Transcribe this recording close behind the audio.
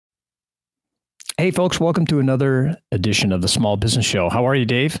Hey, folks, welcome to another edition of the Small Business Show. How are you,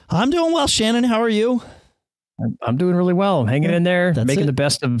 Dave? I'm doing well, Shannon. How are you? I'm doing really well. I'm hanging in there, making the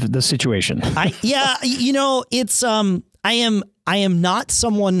best of the situation. I am not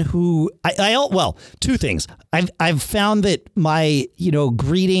someone who well, two things. I've found that my,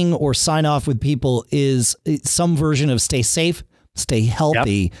 greeting or sign off with people is some version of stay safe, stay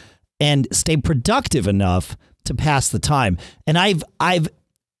healthy, and stay productive enough to pass the time. And I've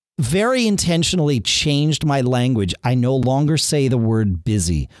very intentionally changed my language. I no longer say the word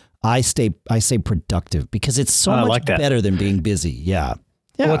busy. I say productive because it's so much better than being busy. Yeah.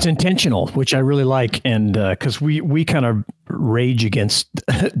 Well, it's intentional, which I really like. And because we kind of rage against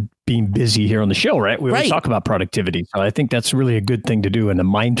being busy here on the show, right? We always talk about productivity. So I think that's really a good thing to do and a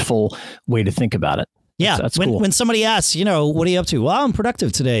mindful way to think about it. Yeah. That's cool. When somebody asks, what are you up to? Well, I'm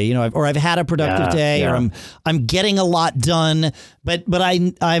productive today, I've had a productive day, or I'm getting a lot done. But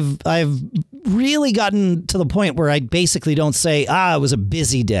I've really gotten to the point where I basically don't say, it was a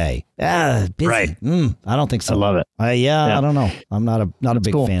busy day. Busy. Right. I don't think so. I love it. I don't know. I'm not a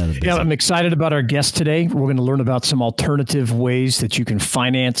big fan of the busy. Yeah, I'm excited about our guest today. We're going to learn about some alternative ways that you can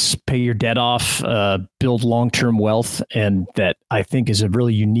finance, pay your debt off, build long-term wealth. And that I think is a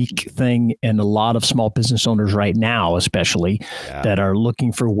really unique thing. And a lot of small business owners right now, especially that are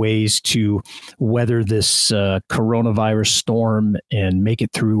looking for ways to weather this coronavirus storm and make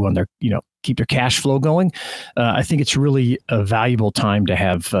it through on their, keep their cash flow going. I think it's really a valuable time to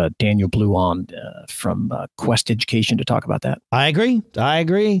have Daniel Blue on from Quest Education to talk about that. I agree.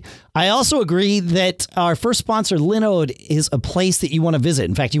 I also agree that our first sponsor, Linode, is a place that you want to visit.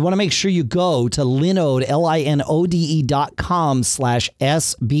 In fact, you want to make sure you go to Linode,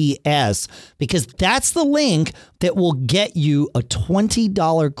 linode.com/SBS, because that's the link that will get you a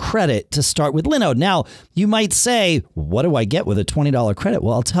 $20 credit to start with Linode. Now, you might say, what do I get with a $20 credit?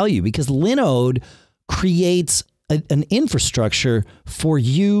 Well, I'll tell you, because Linode creates an infrastructure for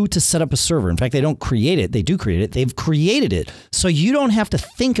you to set up a server. In fact, they don't create it. They do create it. They've created it. So you don't have to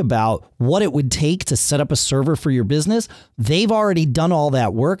think about what it would take to set up a server for your business. They've already done all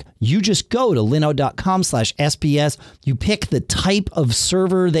that work. You just go to linode.com/SBS. You pick the type of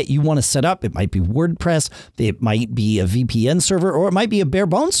server that you want to set up. It might be WordPress. It might be a VPN server, or it might be a bare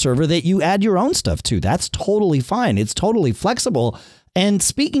bones server that you add your own stuff to. That's totally fine. It's totally flexible. And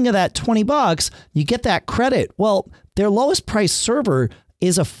speaking of that $20, you get that credit. Well, their lowest price server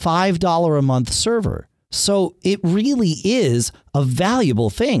is a $5 a month server. So it really is a valuable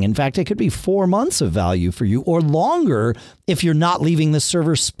thing. In fact, it could be 4 months of value for you, or longer if you're not leaving the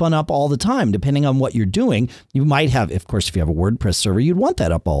server spun up all the time, depending on what you're doing. You might have, of course, if you have a WordPress server, you'd want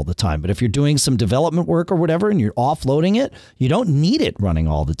that up all the time. But if you're doing some development work or whatever and you're offloading it, you don't need it running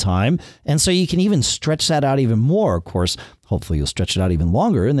all the time. And so you can even stretch that out even more. Of course, hopefully you'll stretch it out even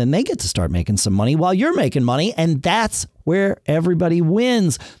longer, and then they get to start making some money while you're making money. And that's where everybody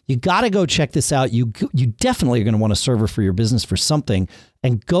wins. You got to go check this out. You definitely are going to want a server for your business for something,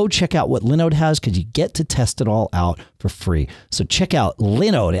 and go check out what Linode has, because you get to test it all out for free. So check out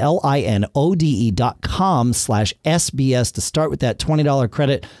Linode, linode.com/SBS to start with that $20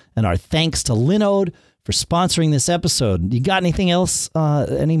 credit. And our thanks to Linode for sponsoring this episode. You got anything else?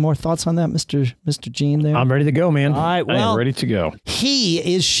 Any more thoughts on that, Mr. Gene there? I'm ready to go, man. All right, well, I am ready to go. He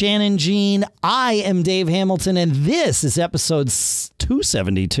is Shannon Gene. I am Dave Hamilton, and this is episode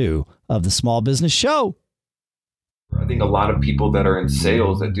 272 of the Small Business Show. I think a lot of people that are in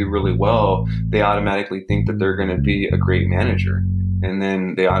sales that do really well, they automatically think that they're going to be a great manager. And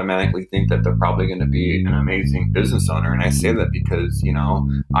then they automatically think that they're probably going to be an amazing business owner. And I say that because,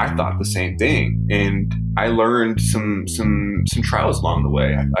 I thought the same thing. And I learned some trials along the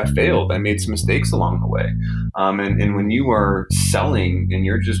way. I failed. I made some mistakes along the way. And when you are selling and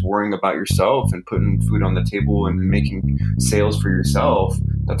you're just worrying about yourself and putting food on the table and making sales for yourself,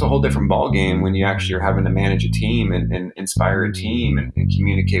 that's a whole different ballgame when you actually are having to manage a team and inspire a team and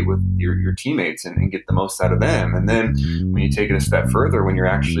communicate with your teammates and get the most out of them. And then when you take it a step further, when you're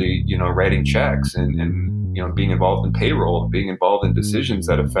actually, writing checks and being involved in payroll, being involved in decisions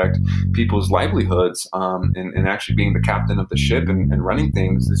that affect people's livelihoods, and actually being the captain of the ship and running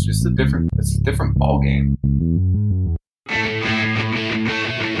things, it's just a different ballgame.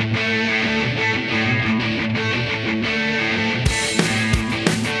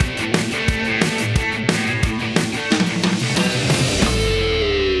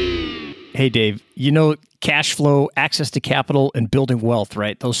 Hey, Dave, cash flow, access to capital, and building wealth,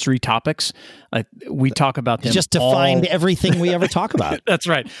 right? Those three topics, we talk about them. Just defined everything we ever talk about. That's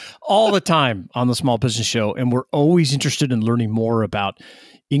right. All the time on the Small Business Show. And we're always interested in learning more about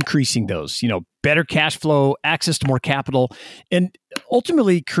increasing those, better cash flow, access to more capital, and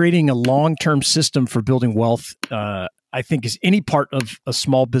ultimately creating a long-term system for building wealth, I think is any part of a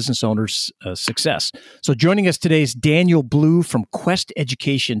small business owner's success. So joining us today is Daniel Blue from Quest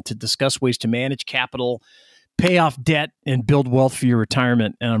Education to discuss ways to manage capital, pay off debt, and build wealth for your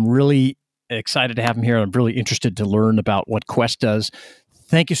retirement. And I'm really excited to have him here. I'm really interested to learn about what Quest does.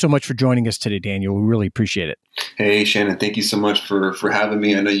 Thank you so much for joining us today, Daniel. We really appreciate it. Hey, Shannon, thank you so much for having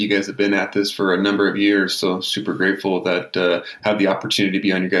me. I know you guys have been at this for a number of years, so super grateful that have the opportunity to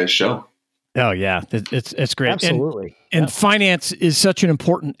be on your guys' show. Oh yeah, it's great. Absolutely. And finance is such an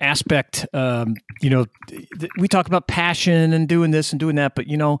important aspect. We talk about passion and doing this and doing that, but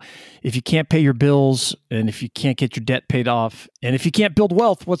if you can't pay your bills and if you can't get your debt paid off and if you can't build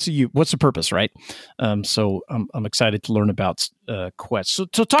wealth, what's the purpose, right? So I'm excited to learn about Quest. So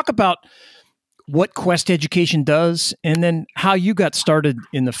talk about what Quest Education does and then how you got started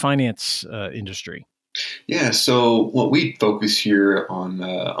in the finance industry. Yeah, so what we focus here on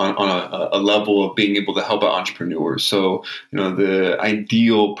a level of being able to help out entrepreneurs. So, the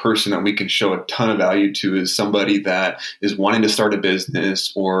ideal person that we can show a ton of value to is somebody that is wanting to start a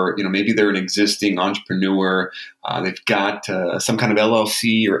business, or maybe they're an existing entrepreneur. They've got some kind of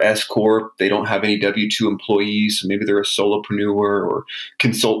LLC or S corp. They don't have any W-2 employees, so maybe they're a solopreneur or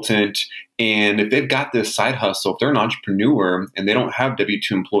consultant. And if they've got this side hustle, if they're an entrepreneur and they don't have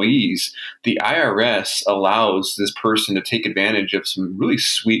W-2 employees, the IRS allows this person to take advantage of some really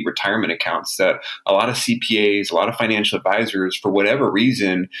sweet retirement accounts that a lot of CPAs, a lot of financial advisors, for whatever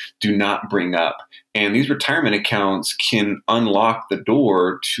reason, do not bring up. And these retirement accounts can unlock the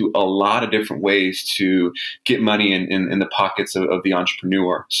door to a lot of different ways to get money in the pockets of the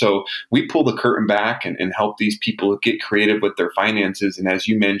entrepreneur. So we pull the curtain back and help these people get creative with their finances. And as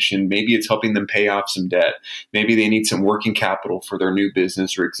you mentioned, maybe it's helping them pay off some debt. Maybe they need some working capital for their new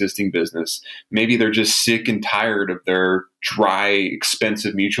business or existing business. Maybe they're just sick and tired of their dry,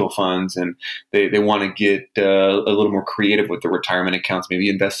 expensive mutual funds, and they want to get a little more creative with their retirement accounts, maybe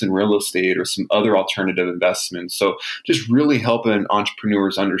invest in real estate or some other alternative investments. So just really helping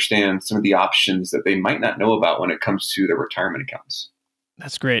entrepreneurs understand some of the options that they might not know about when it comes to their retirement accounts.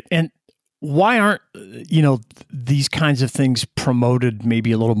 That's great. And why aren't, these kinds of things promoted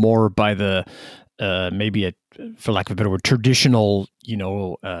maybe a little more by the for lack of a better word, traditional,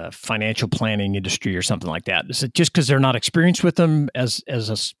 financial planning industry or something like that? Is it just because they're not experienced with them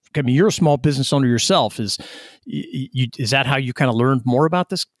you're a small business owner yourself. Is that how you kind of learned more about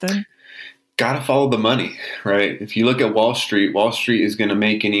this thing? Got to follow the money, right? If you look at Wall Street is going to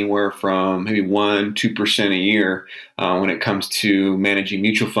make anywhere from maybe 1-2% a year when it comes to managing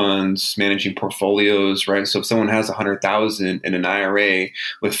mutual funds, managing portfolios, right? So if someone has $100,000 in an IRA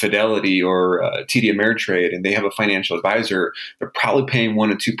with Fidelity or TD Ameritrade, and they have a financial advisor, they're probably paying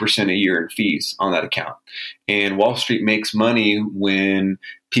 1-2% a year in fees on that account. And Wall Street makes money when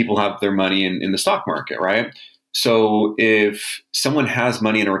people have their money in the stock market, right? So if someone has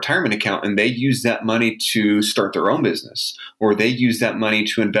money in a retirement account and they use that money to start their own business, or they use that money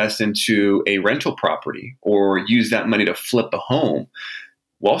to invest into a rental property, or use that money to flip a home,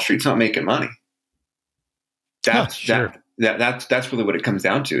 Wall Street's not making money. That's really what it comes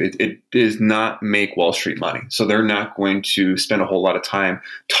down to. It does not make Wall Street money. So they're not going to spend a whole lot of time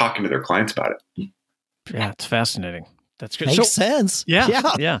talking to their clients about it. Yeah, it's fascinating. That's good. Makes sense. Yeah.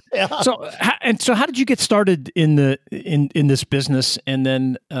 So how did you get started in this business? And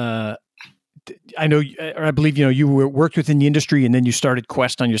then I know, or I believe, you worked within the industry, and then you started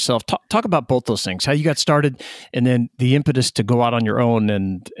Quest on yourself. Talk about both those things: how you got started, and then the impetus to go out on your own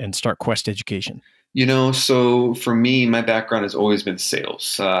and start Quest Education. So for me, my background has always been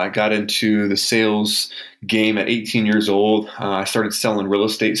sales. I got into the sales game at 18 years old. I started selling real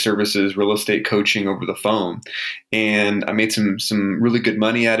estate services, real estate coaching over the phone. And I made some really good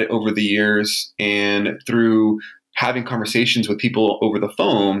money at it over the years. And through having conversations with people over the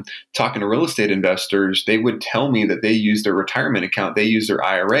phone, talking to real estate investors, they would tell me that they use their retirement account, they use their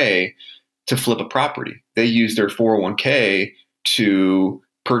IRA to flip a property. They use their 401k to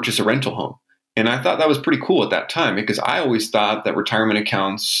purchase a rental home. And I thought that was pretty cool at that time, because I always thought that retirement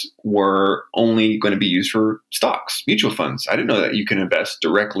accounts were only going to be used for stocks, mutual funds. I didn't know that you can invest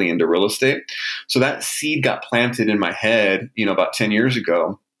directly into real estate. So that seed got planted in my head, about 10 years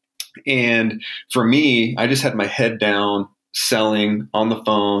ago. And for me, I just had my head down, selling on the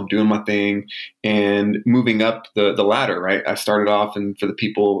phone, doing my thing, and moving up the ladder, right? I started off, and for the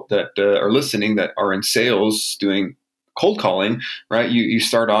people that are listening that are in sales doing cold calling, right? You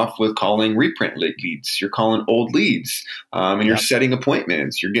start off with calling reprint leads. You're calling old leads, and you're setting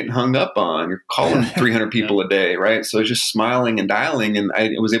appointments. You're getting hung up on. You're calling 300 people a day, right? So it's just smiling and dialing, and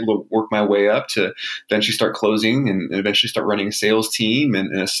I was able to work my way up to eventually start closing, and eventually start running a sales team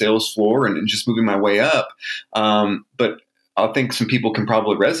and a sales floor, and just moving my way up. But I think some people can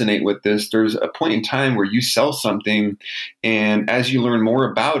probably resonate with this. There's a point in time where you sell something, and as you learn more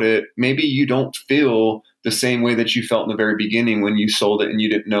about it, maybe you don't feel the same way that you felt in the very beginning when you sold it and you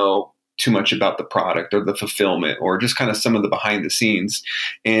didn't know too much about the product or the fulfillment or just kind of some of the behind the scenes.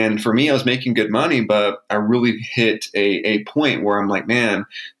 And for me, I was making good money, but I really hit a point where I'm like, man,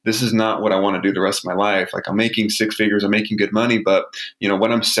 this is not what I want to do the rest of my life. Like, I'm making six figures, I'm making good money, but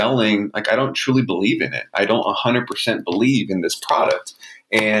what I'm selling, like, I don't truly believe in it. I don't 100% believe in this product.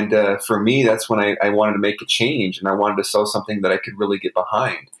 And for me, that's when I wanted to make a change, and I wanted to sell something that I could really get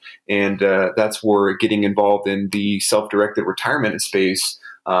behind. And that's where getting involved in the self-directed retirement space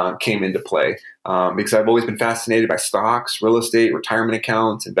came into play, because I've always been fascinated by stocks, real estate, retirement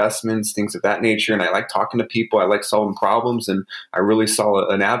accounts, investments, things of that nature. And I like talking to people. I like solving problems. And I really saw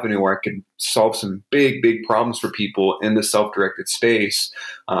an avenue where I could solve some big, big problems for people in the self-directed space.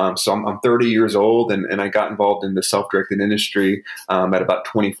 So I'm 30 years old, and I got involved in the self-directed industry at about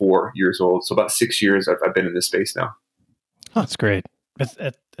 24 years old. So about 6 years I've been in this space now. Oh, that's great.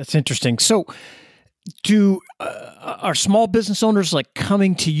 That's interesting. So are small business owners like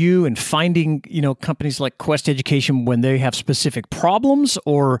coming to you and finding, companies like Quest Education when they have specific problems,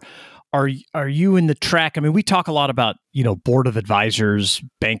 or are you in the track? I mean, we talk a lot about, board of advisors,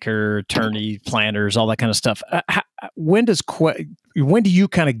 banker, attorney, planners, all that kind of stuff. When do you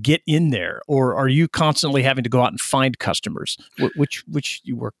kind of get in there, or are you constantly having to go out and find customers? Which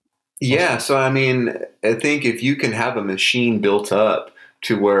you work? Yeah. So, I mean, I think if you can have a machine built up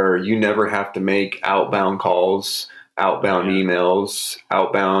to where you never have to make outbound calls, outbound emails,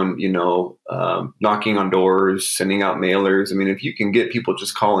 outbound, knocking on doors, sending out mailers. I mean, if you can get people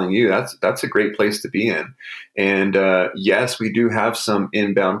just calling you, that's a great place to be in. And yes, we do have some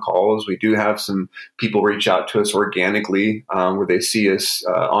inbound calls. We do have some people reach out to us organically where they see us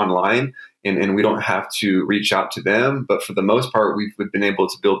online. And we don't have to reach out to them. But for the most part, we've been able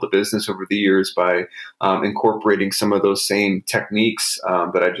to build the business over the years by incorporating some of those same techniques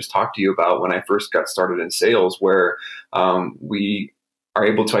that I just talked to you about when I first got started in sales, where we are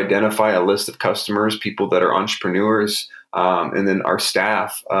able to identify a list of customers, people that are entrepreneurs, and then our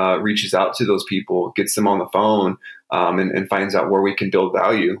staff reaches out to those people, gets them on the phone, and finds out where we can build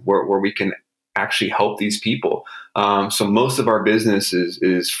value, where we can actually help these people. So most of our business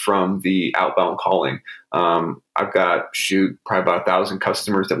is from the outbound calling. I've got probably about 1,000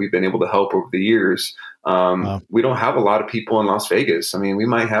 customers that we've been able to help over the years. Wow. We don't have a lot of people in Las Vegas. I mean, we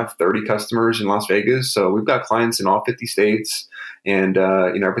might have 30 customers in Las Vegas. So we've got clients in all 50 states. And,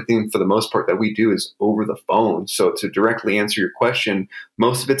 everything for the most part that we do is over the phone. So to directly answer your question,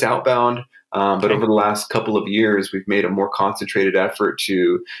 most of it's outbound. But over the last couple of years, we've made a more concentrated effort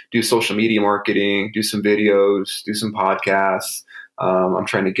to do social media marketing, do some videos, do some podcasts. I'm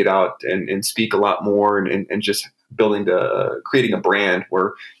trying to get out and speak a lot more, and just creating a brand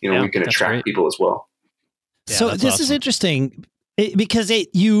where, we can attract people as well. Yeah, so this is interesting because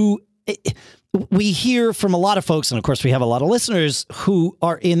we hear from a lot of folks, and of course we have a lot of listeners who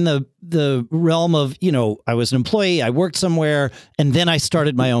are in the realm of, I was an employee, I worked somewhere, and then I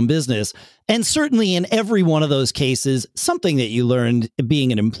started my own business. And certainly in every one of those cases, something that you learned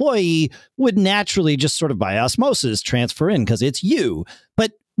being an employee would naturally just sort of by osmosis transfer in because it's you.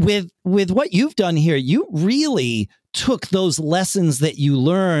 But with what you've done here, you really took those lessons that you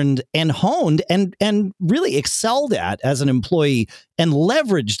learned and honed and really excelled at as an employee and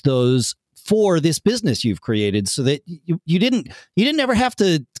leveraged those for this business you've created, so that you didn't ever have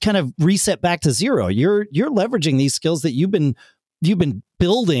to kind of reset back to zero. You're leveraging these skills that you've been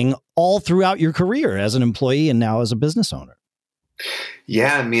building all throughout your career as an employee and now as a business owner.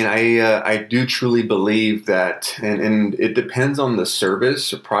 Yeah, I mean, I do truly believe that, and it depends on the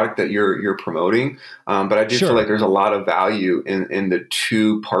service or product that you're promoting. But I do feel like there's a lot of value in the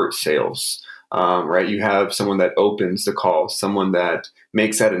two-part sales. Right? You have someone that opens the call, someone that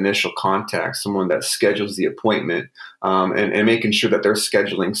makes that initial contact, someone that schedules the appointment, and making sure that they're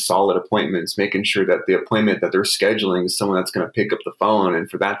scheduling solid appointments, making sure that the appointment that they're scheduling is someone that's going to pick up the phone. And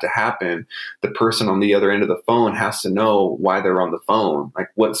for that to happen, the person on the other end of the phone has to know why they're on the phone. Like,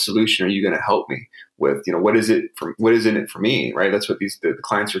 what solution are you going to help me? with, what is it in it for me, right? That's what the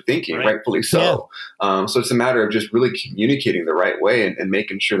clients are thinking, Right. rightfully so. So it's a matter of just really communicating the right way and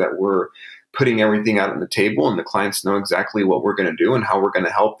making sure that we're putting everything out on the table and the clients know exactly what we're going to do and how we're going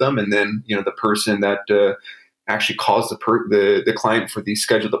to help them. And then, the person that actually calls the client for the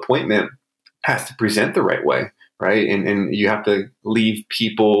scheduled appointment has to present the right way. Right. And you have to leave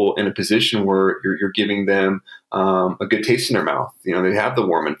people in a position where you're giving them a good taste in their mouth. They have the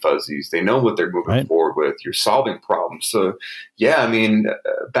warm and fuzzies. They know what they're moving forward with. You're solving problems. So, yeah, I mean,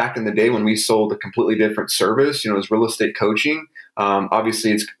 back in the day when we sold a completely different service, it was real estate coaching.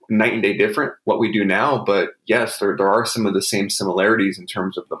 Obviously, it's night and day different what we do now. But yes, there are some of the same similarities in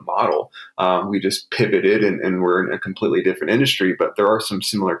terms of the model. We just pivoted and we're in a completely different industry, but there are some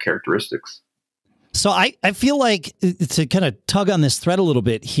similar characteristics. So I feel like, to kind of tug on this thread a little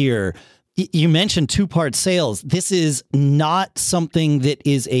bit here, you mentioned two-part sales. This is not something that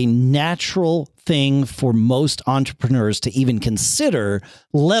is a natural thing for most entrepreneurs to even consider,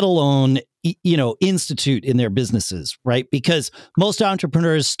 let alone, institute in their businesses, right? Because most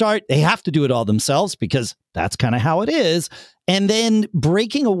entrepreneurs they have to do it all themselves because that's kind of how it is. And then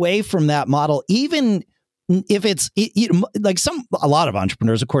breaking away from that model, even if it's like a lot of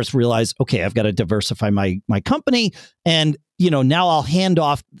entrepreneurs, of course, realize, okay, I've got to diversify my company. And, now I'll hand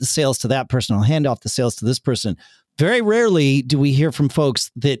off the sales to that person. I'll hand off the sales to this person. Very rarely do we hear from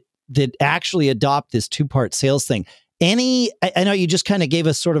folks that actually adopt this two-part sales thing. I know you just kind of gave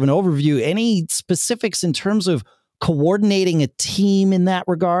us sort of an overview. Any specifics in terms of coordinating a team in that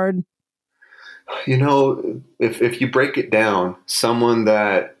regard? If you break it down, someone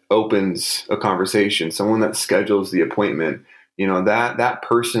that opens a conversation, someone that schedules the appointment, that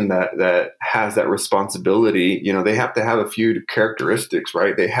person that has that responsibility, they have to have a few characteristics,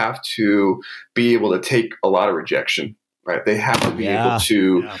 right? They have to be able to take a lot of rejection, right? They have to be able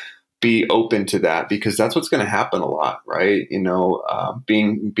to be open to that, because that's what's going to happen a lot, right?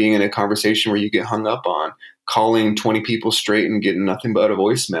 Being in a conversation where you get hung up on, calling 20 people straight and getting nothing but a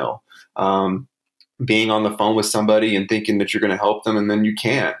voicemail, being on the phone with somebody and thinking that you're going to help them and then you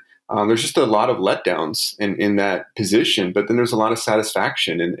can't. There's just a lot of letdowns in that position, but then there's a lot of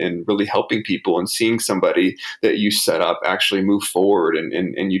satisfaction in really helping people and seeing somebody that you set up actually move forward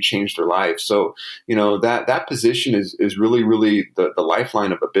and you change their life. So, that position is really, really the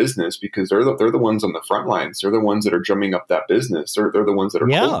lifeline of a business, because they're the ones on the front lines. They're the ones that are drumming up that business. They're the ones that are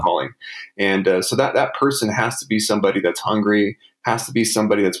cold calling. And so that person has to be somebody that's hungry, has to be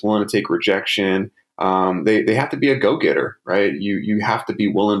somebody that's willing to take rejection. They have to be a go-getter, right? You have to be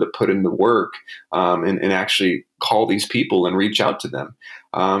willing to put in the work and actually call these people and reach out to them.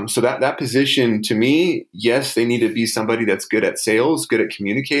 So that position, to me, yes, they need to be somebody that's good at sales, good at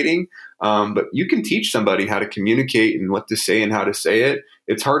communicating. But you can teach somebody how to communicate and what to say and how to say it.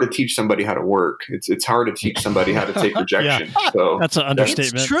 It's hard to teach somebody how to work. It's hard to teach somebody how to take rejection. So that's an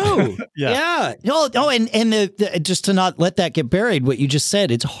understatement. It's true. Yeah. No, and just to not let that get buried, what you just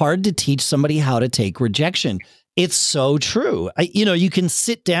said, it's hard to teach somebody how to take rejection. It's so true. You can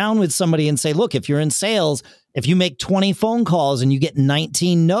sit down with somebody and say, look, if you're in sales, if you make 20 phone calls and you get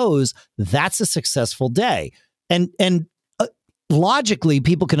 19 no's, that's a successful day. And logically,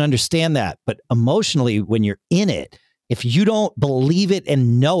 people can understand that. But emotionally, when you're in it, if you don't believe it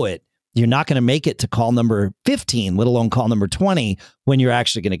and know it, you're not going to make it to call number 15, let alone call number 20, when you're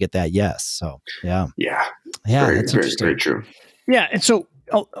actually going to get that yes. So, yeah. Very, that's very, interesting. very true. Yeah. And so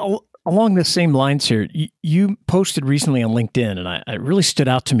along the same lines here, you posted recently on LinkedIn, and it really stood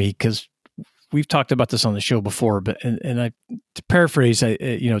out to me because we've talked about this on the show before, but to paraphrase,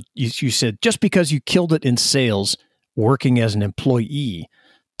 you said, just because you killed it in sales working as an employee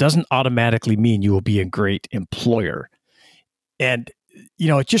doesn't automatically mean you will be a great employer. And,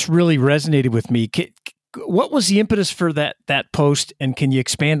 it just really resonated with me. What was the impetus for that post? And can you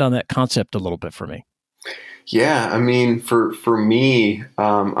expand on that concept a little bit for me? Yeah. I mean, for me,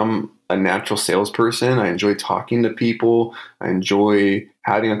 I'm a natural salesperson. I enjoy talking to people. I enjoy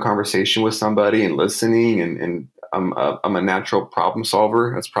having a conversation with somebody and listening. And I'm a natural problem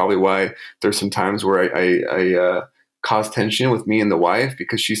solver. That's probably why there's some times where I cause tension with me and the wife,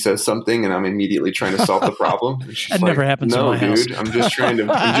 because she says something and I'm immediately trying to solve the problem. That never happens in my house. No, dude, I'm just trying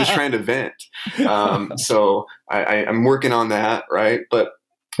to vent. So I'm working on that. Right. But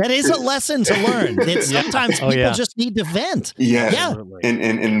that is a lesson to learn. That sometimes people just need to vent. Yeah.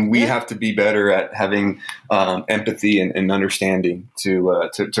 And we have to be better at having empathy and understanding to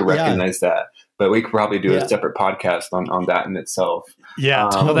recognize that. but we could probably do Yeah. a separate podcast on that in itself. Yeah,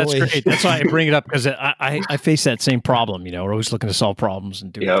 no, that's Totally. great. That's why I bring it up, because I face that same problem. We're always looking to solve problems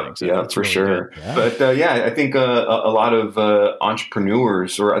and doing things. Yeah, That's for really sure. good. Yeah. But yeah, I think a lot of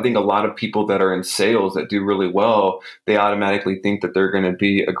entrepreneurs, or I think a lot of people that are in sales that do really well, they automatically think that they're going to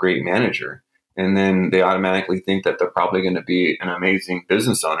be a great manager. And then they automatically think that they're probably going to be an amazing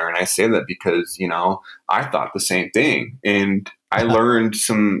business owner. And I say that because, I thought the same thing. And I learned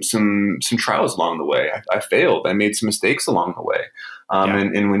some trials along the way. I failed. I made some mistakes along the way.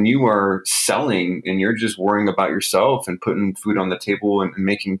 And when you are selling and you're just worrying about yourself and putting food on the table and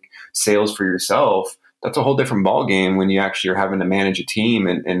making sales for yourself, that's a whole different ballgame when you actually are having to manage a team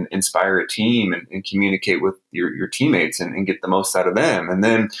and inspire a team and communicate with your teammates and get the most out of them. And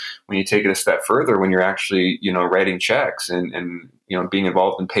then when you take it a step further, when you're actually, writing checks and being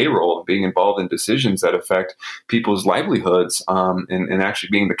involved in payroll, being involved in decisions that affect people's livelihoods, and actually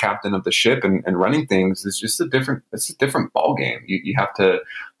being the captain of the ship and running things, it's a different ballgame. You have to,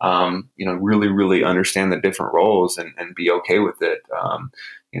 really, really understand the different roles and be okay with it.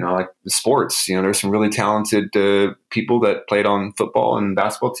 Like the sports, there's some really talented people that played on football and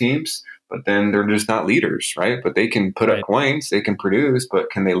basketball teams, but then they're just not leaders, right? But they can put up points, they can produce, but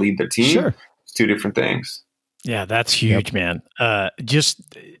can they lead their team? Sure. It's two different things. Yeah, that's huge, man.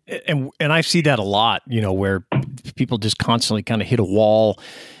 And I see that a lot, where people just constantly kind of hit a wall,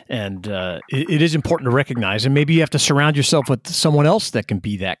 and it is important to recognize. And maybe you have to surround yourself with someone else that can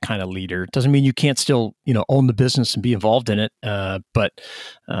be that kind of leader. It doesn't mean you can't still, own the business and be involved in it. But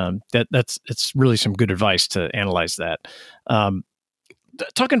it's really some good advice to analyze that.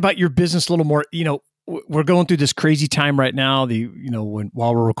 Talking about your business a little more, we're going through this crazy time right now.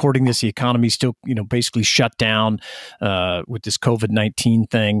 While we're recording this, the economy's still, basically shut down with this COVID-19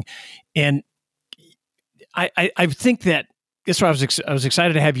 thing. And I think that that's why I was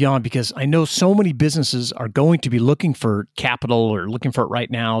excited to have you on, because I know so many businesses are going to be looking for capital, or looking for it right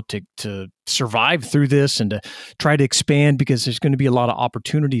now to survive through this and to try to expand, because there's going to be a lot of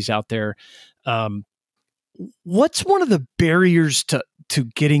opportunities out there. What's one of the barriers to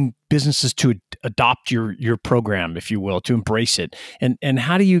getting businesses to adopt your program, if you will, to embrace it? And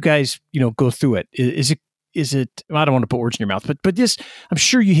how do you guys, go through it? Is it, I don't want to put words in your mouth, but just, I'm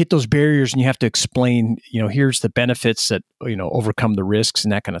sure you hit those barriers and you have to explain, here's the benefits that, overcome the risks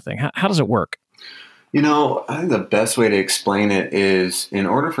and that kind of thing. How does it work? I think the best way to explain it is, in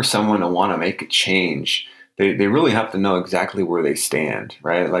order for someone to want to make a change, they really have to know exactly where they stand,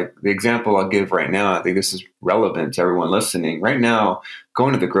 right? Like the example I'll give right now, I think this is relevant to everyone listening. Right now,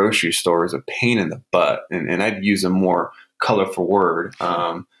 going to the grocery store is a pain in the butt. And I'd use a more colorful word.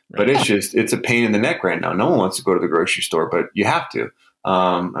 But it's a pain in the neck right now. No one wants to go to the grocery store, but you have to.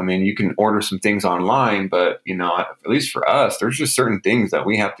 You can order some things online, but at least for us, there's just certain things that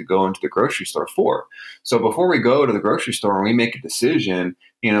we have to go into the grocery store for. So before we go to the grocery store and we make a decision,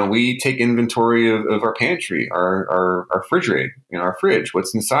 we take inventory of our pantry, our refrigerator, our fridge,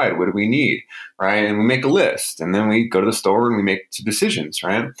 what's inside, what do we need, right? And we make a list, and then we go to the store and we make decisions,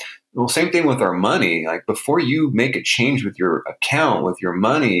 right? Well, same thing with our money. Like before you make a change with your account, with your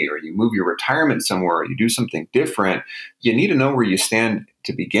money, or you move your retirement somewhere, or you do something different, you need to know where you stand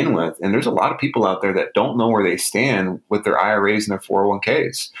to begin with. And there's a lot of people out there that don't know where they stand with their IRAs and their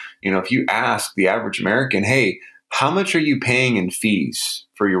 401ks. If you ask the average American, hey, how much are you paying in fees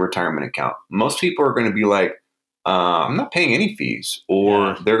for your retirement account? Most people are going to be like, I'm not paying any fees,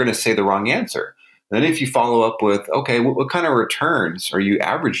 or they're going to say the wrong answer. Then if you follow up with, okay, what kind of returns are you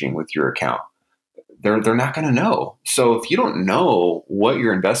averaging with your account? They're not going to know. So if you don't know what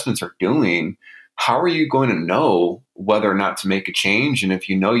your investments are doing, how are you going to know whether or not to make a change? And if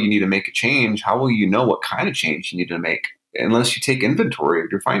you know you need to make a change, how will you know what kind of change you need to make? Unless you take inventory of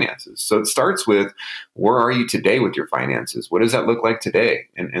your finances. So it starts with, where are you today with your finances? What does that look like today?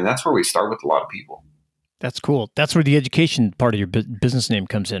 And that's where we start with a lot of people. That's cool. That's where the education part of your business name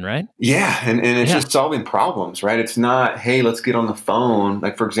comes in, right? Yeah. And it's just solving problems, right? It's not, hey, let's get on the phone.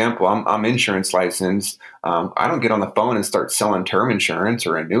 Like, for example, I'm insurance licensed. I don't get on the phone and start selling term insurance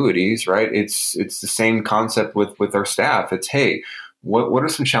or annuities, right? It's the same concept with our staff. It's, hey, what are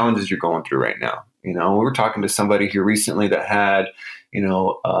some challenges you're going through right now? We were talking to somebody here recently that had,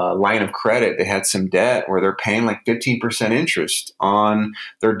 a line of credit. They had some debt where they're paying like 15% interest on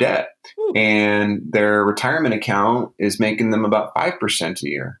their debt. And their retirement account is making them about 5% a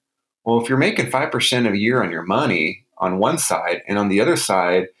year. Well, if you're making 5% a year on your money on one side, and on the other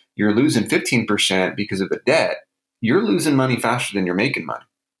side, you're losing 15% because of the debt, you're losing money faster than you're making money.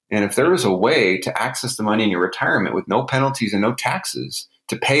 And if there is a way to access the money in your retirement with no penalties and no taxes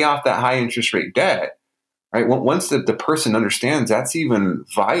to pay off that high interest rate debt, right? Once the person understands that's even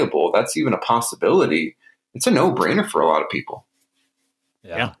viable, that's even a possibility, it's a no-brainer for a lot of people.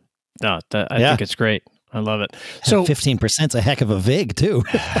 Yeah. No, I think it's great. I love it. So 15% is a heck of a VIG too.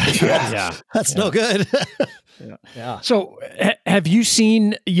 Yeah. That's no good. Yeah. So have you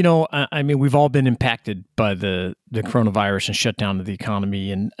seen, you know, I mean, we've all been impacted by the coronavirus and shutdown of the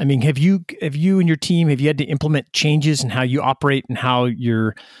economy. And I mean, have you and your team, have you had to implement changes in how you operate and how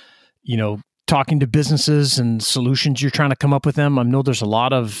you're, you know, talking to businesses and solutions you're trying to come up with them? I know there's a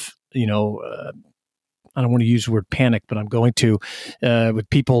lot of, you know, I don't want to use the word panic, but I'm going to, with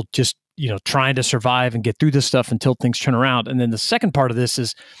people just, you know, trying to survive and get through this stuff until things turn around. And then the second part of this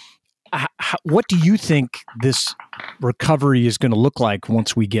is, what do you think this recovery is going to look like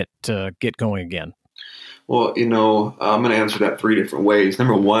once we get going again? Well, you know, I'm going to answer that 3 different ways.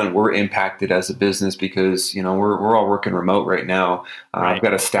 Number one, we're impacted as a business because, you know, we're all working remote right now. Right. I've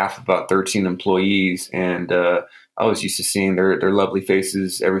got a staff of about 13 employees, and I was used to seeing their lovely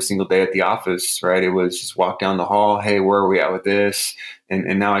faces every single day at the office, right? It was just walk down the hall. Hey, where are we at with this?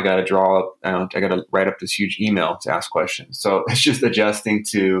 And now I got to draw up, I got to write up this huge email to ask questions. So it's just adjusting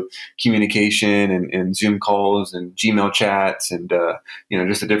to communication and Zoom calls and Gmail chats and, you know,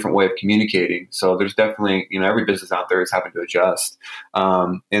 just a different way of communicating. So there's definitely, you know, every business out there is having to adjust.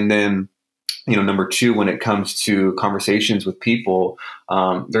 And then, you know, number two, when it comes to conversations with people,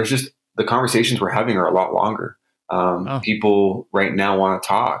 there's just the conversations we're having are a lot longer. People right now want to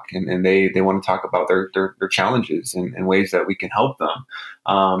talk and they want to talk about their challenges and ways that we can help them.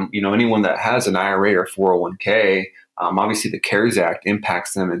 You know, anyone that has an IRA or 401k, obviously the CARES Act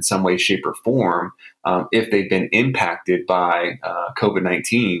impacts them in some way, shape, or form if they've been impacted by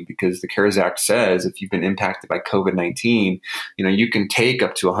COVID-19, because the CARES Act says if you've been impacted by COVID-19, you know, you can take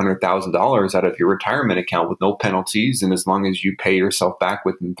up to $100,000 out of your retirement account with no penalties. And as long as you pay yourself back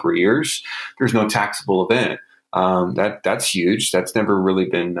within 3 years, there's no taxable event. That's huge. That's never really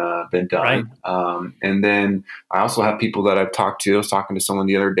been done. Right. And then I also have people that I've talked to. I was talking to someone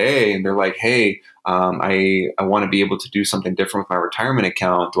the other day, and they're like, "Hey, I want to be able to do something different with my retirement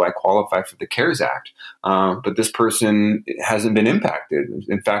account. Do I qualify for the CARES Act?" But this person hasn't been impacted.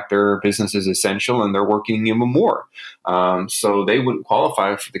 In fact, their business is essential, and they're working even more. So they wouldn't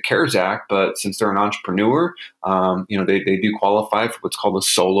qualify for the CARES Act, but since they're an entrepreneur, you know, they do qualify for what's called a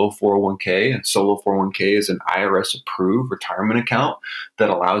solo 401k. And solo 401k is an IRS approved retirement account that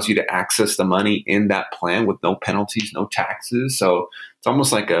allows you to access the money in that plan with no penalties, no taxes. So it's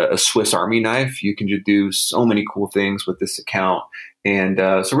almost like a Swiss Army knife. You can just do so many cool things with this account. And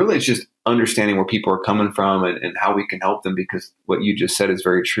so really it's just understanding where people are coming from and how we can help them, because what you just said is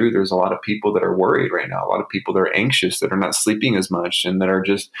very true. There's a lot of people that are worried right now, a lot of people that are anxious, that are not sleeping as much, and that are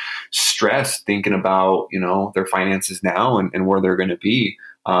just stressed thinking about, you know, their finances now and where they're going to be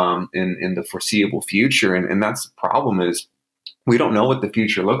in the foreseeable future. And that's the problem, is we don't know what the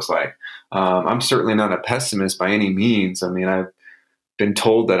future looks like. I'm certainly not a pessimist by any means. I mean, I've been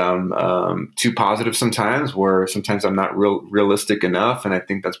told that I'm too positive sometimes, where sometimes I'm not realistic enough. And I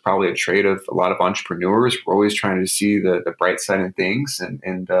think that's probably a trait of a lot of entrepreneurs. We're always trying to see the bright side of things.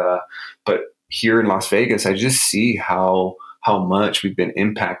 But here in Las Vegas, I just see how much we've been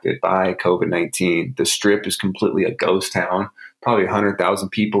impacted by COVID-19. The Strip is completely a ghost town. Probably 100,000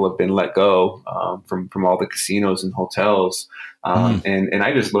 people have been let go from all the casinos and hotels. And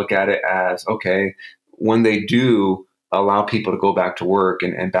I just look at it as, okay, when they do allow people to go back to work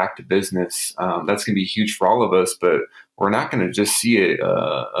and back to business, that's going to be huge for all of us. But we're not going to just see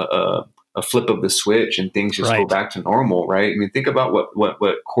a flip of the switch and things just go back to normal, right? I mean, think about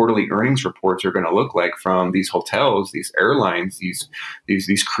what quarterly earnings reports are going to look like from these hotels, these airlines,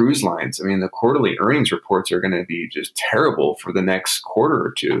 these cruise lines. I mean, the quarterly earnings reports are going to be just terrible for the next quarter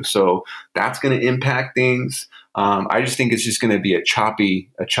or two. So that's going to impact things. I just think it's just going to be a choppy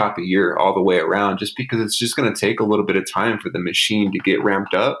year all the way around, just because it's just going to take a little bit of time for the machine to get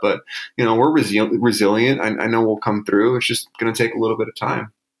ramped up. But, you know, we're resilient. I know we'll come through. It's just going to take a little bit of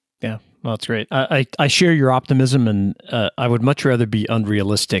time. Yeah, well, that's great. I share your optimism, and I would much rather be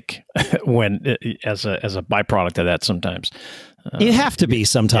unrealistic when as a byproduct of that sometimes. You have to be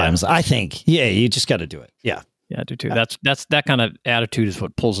sometimes, I think. Yeah, you just got to do it. Yeah. Yeah, I do too. That's that kind of attitude is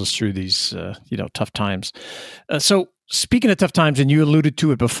what pulls us through these tough times. So speaking of tough times, and you alluded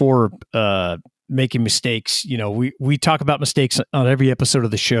to it before, making mistakes. You know, we talk about mistakes on every episode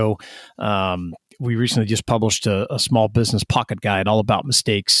of the show. We recently just published a small business pocket guide all about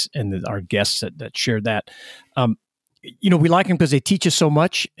mistakes, and our guests that shared that. You know, we like them because they teach us so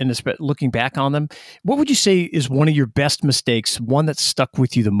much, and looking back on them, what would you say is one of your best mistakes, one that stuck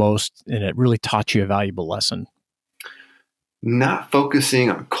with you the most, and it really taught you a valuable lesson? Not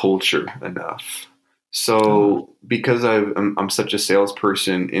focusing on culture enough. So because I'm such a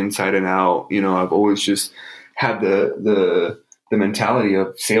salesperson inside and out, I've always just had the mentality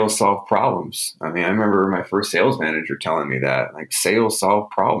of sales solve problems. I mean, I remember my first sales manager telling me that, like, sales solve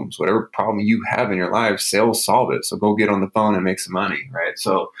problems. Whatever problem you have in your life, sales solve it. So go get on the phone and make some money, right?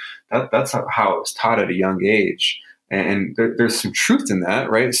 So that's how I was taught at a young age. And there's some truth in that,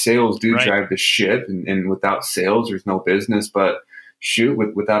 right? Sales do drive the ship, and without sales, there's no business. But shoot,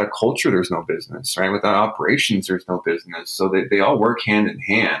 without a culture, there's no business, right? Without operations, there's no business. So they all work hand in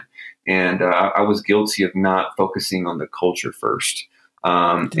hand. And I was guilty of not focusing on the culture first.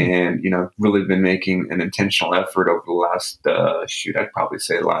 And, really been making an intentional effort over the last, I'd probably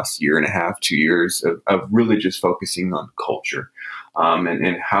say the last year and a half, 2 years of really just focusing on culture,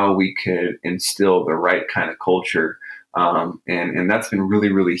 and how we could instill the right kind of culture. And that's been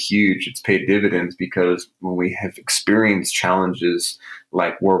really, really huge. It's paid dividends, because when we have experienced challenges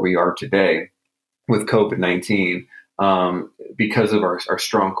like where we are today with COVID-19, because of our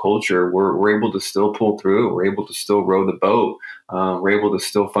strong culture, we're able to still pull through. We're able to still row the boat. We're able to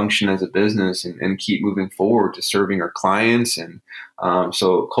still function as a business and keep moving forward to serving our clients. And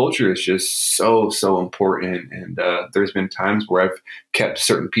so culture is just so, so important. And there's been times where I've kept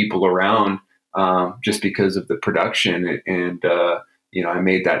certain people around just because of the production. And I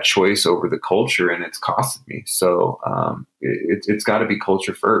made that choice over the culture, and it's costed me. So it's got to be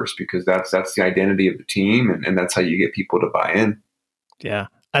culture first, because that's the identity of the team, and that's how you get people to buy in. Yeah,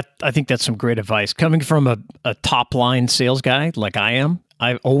 I think that's some great advice. Coming from a top line sales guy like I am,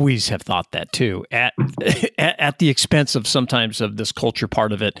 I always have thought that too, at the expense of sometimes of this culture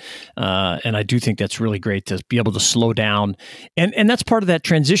part of it. And I do think that's really great to be able to slow down. And that's part of that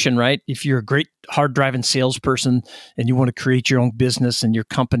transition, right? If you're a great hard driving salesperson and you want to create your own business and your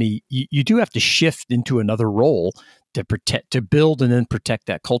company, you do have to shift into another role to build and then protect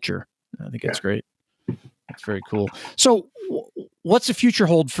that culture. I think that's great. That's very cool. So what's the future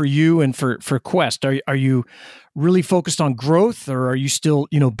hold for you and for Quest? Are you really focused on growth, or are you still,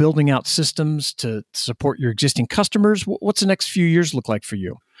 building out systems to support your existing customers? What's the next few years look like for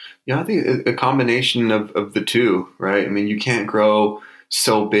you? Yeah, I think a combination of the two, right? I mean, you can't grow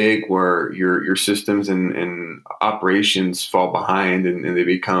so big where your systems and operations fall behind and they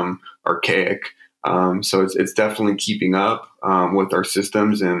become archaic. So it's definitely keeping up with our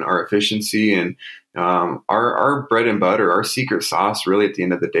systems and our efficiency, and our bread and butter, our secret sauce, really at the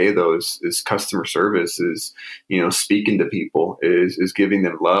end of the day, though, is customer service, is speaking to people, is giving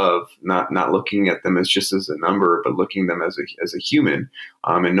them love, not looking at them as just as a number, but looking at them as a human,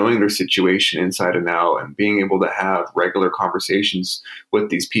 and knowing their situation inside and out, and being able to have regular conversations with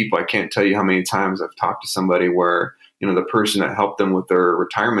these people. I can't tell you how many times I've talked to somebody where the person that helped them with their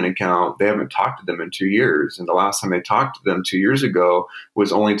retirement account, they haven't talked to them in 2 years. And the last time they talked to them 2 years ago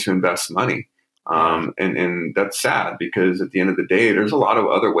was only to invest money. And that's sad, because at the end of the day, there's a lot of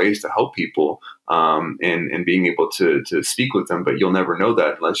other ways to help people, and being able to speak with them, but you'll never know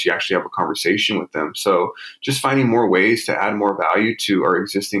that unless you actually have a conversation with them. So just finding more ways to add more value to our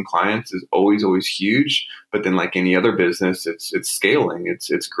existing clients is always, always huge. But then, like any other business, it's scaling,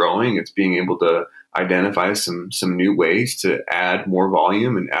 it's growing, it's being able to identify some new ways to add more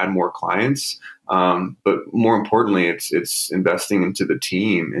volume and add more clients. But more importantly, it's investing into the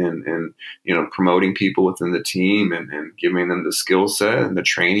team and promoting people within the team and giving them the skill set and the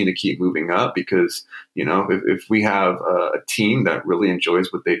training to keep moving up. Because if we have a team that really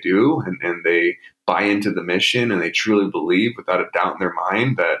enjoys what they do and they buy into the mission and they truly believe without a doubt in their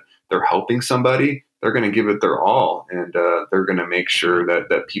mind that they're helping somebody, they're going to give it their all, and they're going to make sure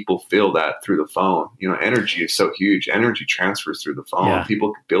that people feel that through the phone. Energy is so huge. Energy transfers through the phone. Yeah.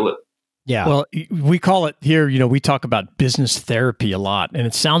 People can feel it. Yeah. Well, we call it here, we talk about business therapy a lot. And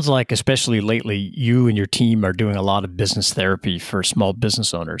it sounds like, especially lately, you and your team are doing a lot of business therapy for small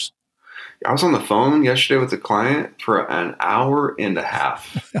business owners. I was on the phone yesterday with a client for an hour and a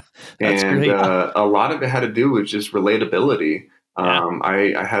half. And a lot of it had to do with just relatability. Yeah.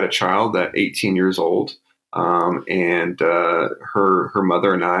 I had a child at 18 years old, and her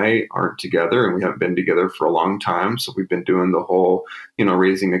mother and I aren't together, and we haven't been together for a long time. So we've been doing the whole,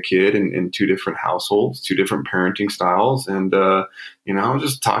 raising a kid in two different households, two different parenting styles. And, I was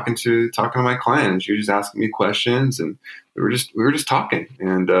just talking to my client. She was just asking me questions, and we were just talking.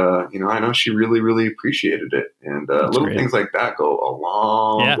 And, I know she really, really appreciated it. And little great. Things like that go a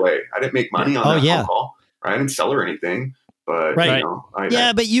long way. I didn't make money on that phone call, right? I didn't sell her anything. But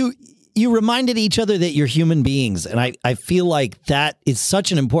but you reminded each other that you're human beings. And I feel like that is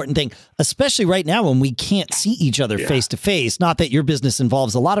such an important thing, especially right now when we can't see each other face to face. Not that your business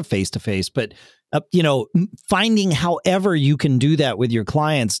involves a lot of face to face, but you know, finding however you can do that with your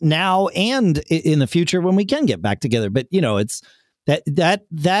clients now and in the future when we can get back together. But, you know, it's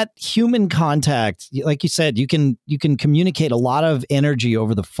that human contact, like you said, you can communicate a lot of energy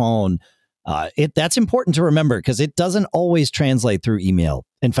over the phone. That's important to remember because it doesn't always translate through email.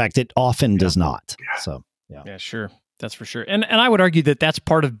 In fact, it often does not. So, yeah, sure. That's for sure. And I would argue that that's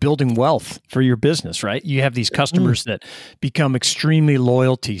part of building wealth for your business, right? You have these customers that become extremely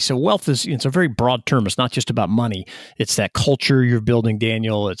loyalty. So wealth it's a very broad term. It's not just about money. It's that culture you're building,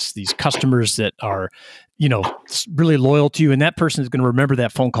 Daniel. It's these customers that are, you know, really loyal to you. And that person is going to remember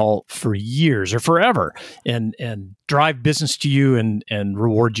that phone call for years or forever and drive business to you and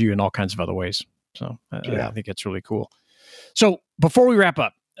reward you in all kinds of other ways. So I think it's really cool. So before we wrap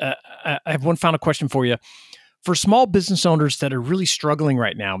up, I have one final question for you. For small business owners that are really struggling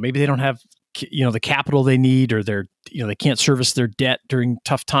right now, maybe they don't have, you know, the capital they need, or they can't service their debt during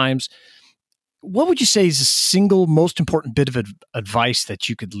tough times. What would you say is the single most important bit of advice that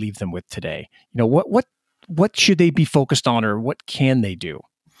you could leave them with today? You know, what should they be focused on, or what can they do?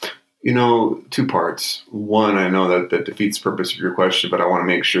 You know, two parts. One, I know that defeats the purpose of your question, but I want to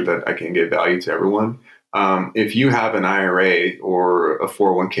make sure that I can give value to everyone. If you have an IRA or a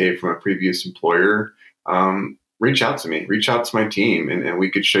 401k from a previous employer, reach out to me, reach out to my team, and we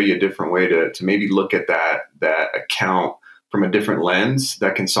could show you a different way to maybe look at that account from a different lens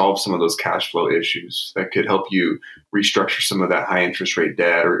that can solve some of those cash flow issues, that could help you restructure some of that high interest rate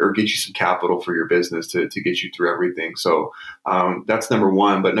debt or get you some capital for your business to get you through everything. So that's number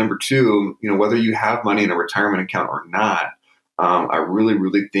one. But number two, you know, whether you have money in a retirement account or not, I really,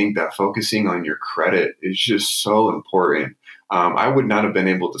 really think that focusing on your credit is just so important. I would not have been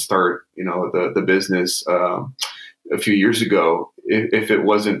able to start, you know, the business a few years ago if it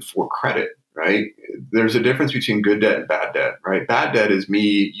wasn't for credit, right? There's a difference between good debt and bad debt, right? Bad debt is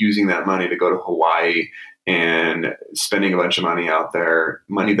me using that money to go to Hawaii and spending a bunch of money out there,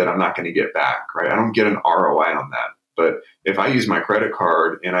 money that I'm not going to get back, right? I don't get an ROI on that. But if I use my credit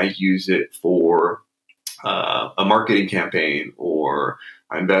card and I use it for a marketing campaign, or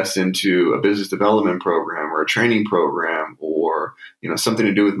I invest into a business development program or a training program, or, you know, something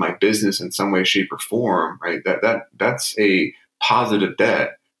to do with my business in some way, shape, or form, right? That's a positive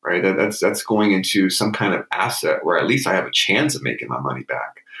debt, right? That's going into some kind of asset where at least I have a chance of making my money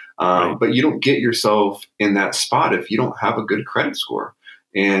back. Right. But you don't get yourself in that spot if you don't have a good credit score.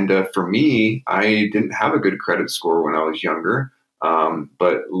 And for me, I didn't have a good credit score when I was younger.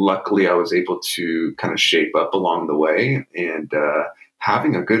 But luckily I was able to kind of shape up along the way, and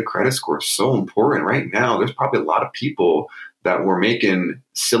having a good credit score is so important right now. There's probably a lot of people that were making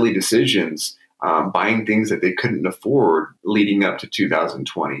silly decisions, buying things that they couldn't afford leading up to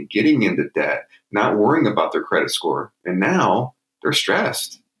 2020, getting into debt, not worrying about their credit score. And now they're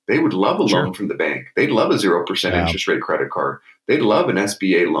stressed. They would love a loan from the bank. They'd love a 0% interest rate credit card. They'd love an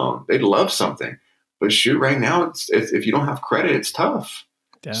SBA loan. They'd love something. But shoot, right now, it's if you don't have credit, it's tough.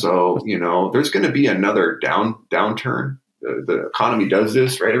 Yeah. So, you know, there's going to be another downturn. The economy does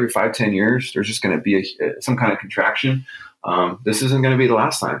this, right? Every 5-10 years, there's just going to be some kind of contraction. This isn't going to be the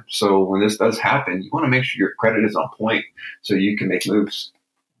last time. So when this does happen, you want to make sure your credit is on point so you can make moves.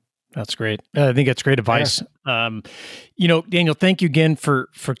 That's great. I think that's great advice. Yeah. You know, Daniel, thank you again for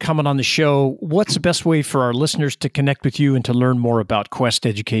coming on the show. What's the best way for our listeners to connect with you and to learn more about Quest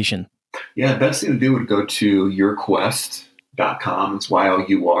Education? Yeah, the best thing to do would go to yourquest.com. It's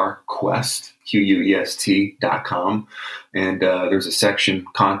YOUR Quest, QUEST.com. And there's a section,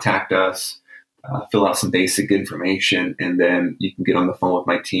 contact us, fill out some basic information, and then you can get on the phone with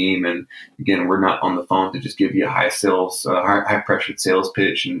my team. And again, we're not on the phone to just give you a high pressured sales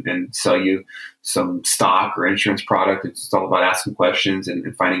pitch and sell you some stock or insurance product. It's all about asking questions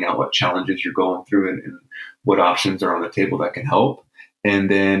and finding out what challenges you're going through and what options are on the table that can help.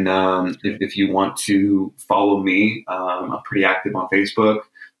 And then if you want to follow me, I'm pretty active on Facebook.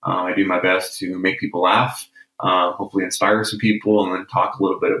 I do my best to make people laugh, hopefully inspire some people, and then talk a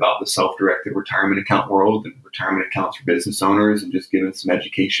little bit about the self-directed retirement account world and retirement accounts for business owners, and just giving some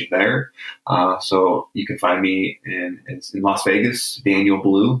education there. So you can find me in Las Vegas, Daniel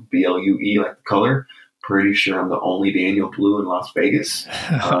Blue, BLUE, like the color. Pretty sure I'm the only Daniel Blue in Las Vegas.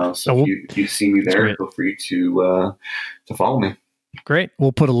 So if you see me there, feel free to follow me. Great.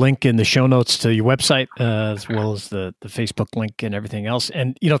 We'll put a link in the show notes to your website, as well as the Facebook link and everything else.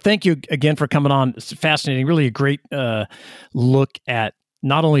 And, you know, thank you again for coming on. It's fascinating. Really a great look at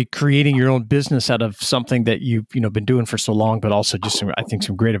not only creating your own business out of something that you've been doing for so long, but also just I think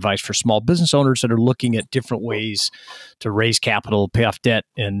some great advice for small business owners that are looking at different ways to raise capital, pay off debt,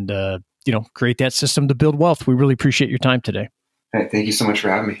 and create that system to build wealth. We really appreciate your time today. Hey, thank you so much for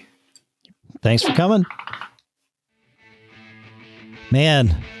having me. Thanks for coming.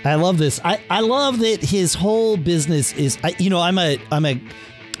 Man, I love this. I love that his whole business is,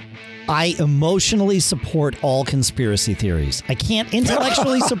 I emotionally support all conspiracy theories. I can't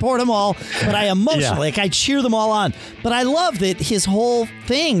intellectually support them all, but I emotionally, I cheer them all on. But I love that his whole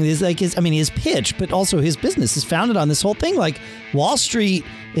thing is his pitch, but also his business is founded on this whole thing. Like, Wall Street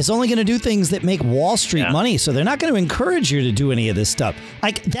is only going to do things that make Wall Street money, so they're not going to encourage you to do any of this stuff.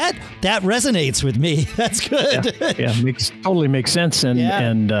 Like that resonates with me. That's good. Totally makes sense,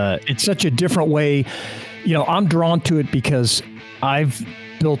 and it's such a different way. I'm drawn to it because I've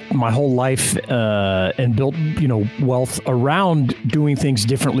built my whole life and built wealth around doing things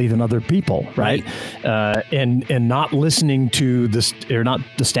differently than other people, right? And not listening to this, or not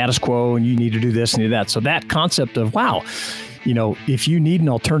the status quo, and you need to do this and do that. So that concept of, wow, if you need an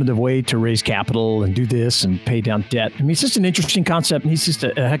alternative way to raise capital and do this and pay down debt, I mean, it's just an interesting concept, and he's just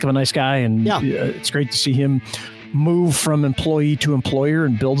a heck of a nice guy, and it's great to see him move from employee to employer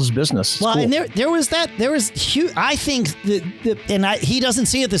and build his business. It's cool. And there was huge. I think he doesn't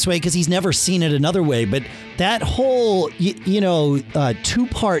see it this way because he's never seen it another way. But that whole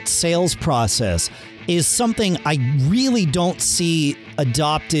two-part sales process is something I really don't see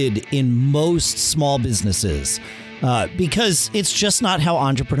adopted in most small businesses. Because it's just not how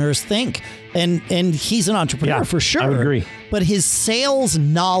entrepreneurs think. And he's an entrepreneur for sure. I would agree. But his sales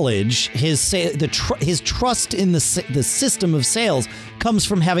knowledge, his trust in the system of sales comes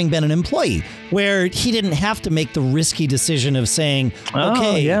from having been an employee, where he didn't have to make the risky decision of saying,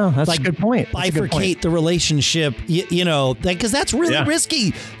 okay, that's a good point. Bifurcate the relationship, because that's really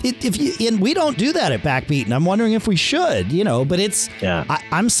risky. And we don't do that at Backbeat, and I'm wondering if we should, but it's,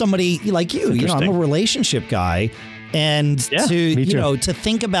 I'm somebody like you, I'm a relationship guy. And to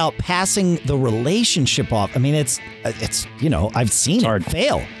think about passing the relationship off, I mean, it's I've seen it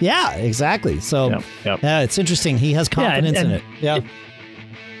fail. Yeah, exactly. So it's interesting. He has confidence in it.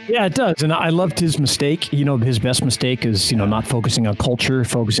 Yeah, it does. And I loved his mistake. His best mistake is, not focusing on culture,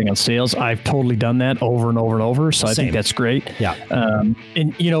 focusing on sales. I've totally done that over and over and over. So I think that's great. Yeah. And,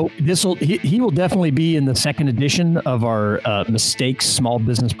 he will definitely be in the second edition of our Mistakes Small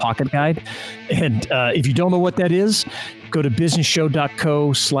Business Pocket Guide. And if you don't know what that is, go to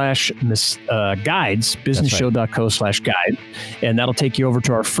businessshow.co/guides, businessshow.co/guide. And that'll take you over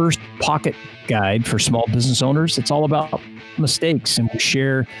to our first pocket guide for small business owners. It's all about mistakes, and we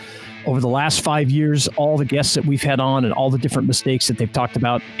share over the last 5 years all the guests that we've had on and all the different mistakes that they've talked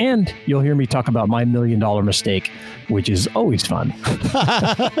about. And you'll hear me talk about my $1 million mistake, which is always fun.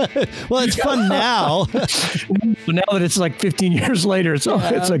 Well, it's fun now. Now that it's like 15 years later, it's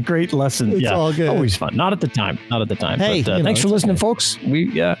a great lesson. It's all good. Always fun. Not at the time. Hey, but thanks for listening, folks.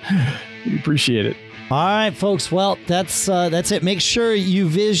 We appreciate it. All right, folks. Well, that's it. Make sure you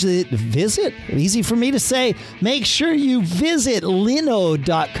visit. Easy for me to say. Make sure you visit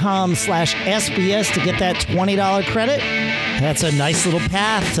linode.com/SBS to get that $20 credit. That's a nice little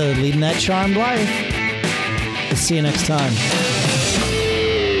path to leading that charmed life. We'll see you next time.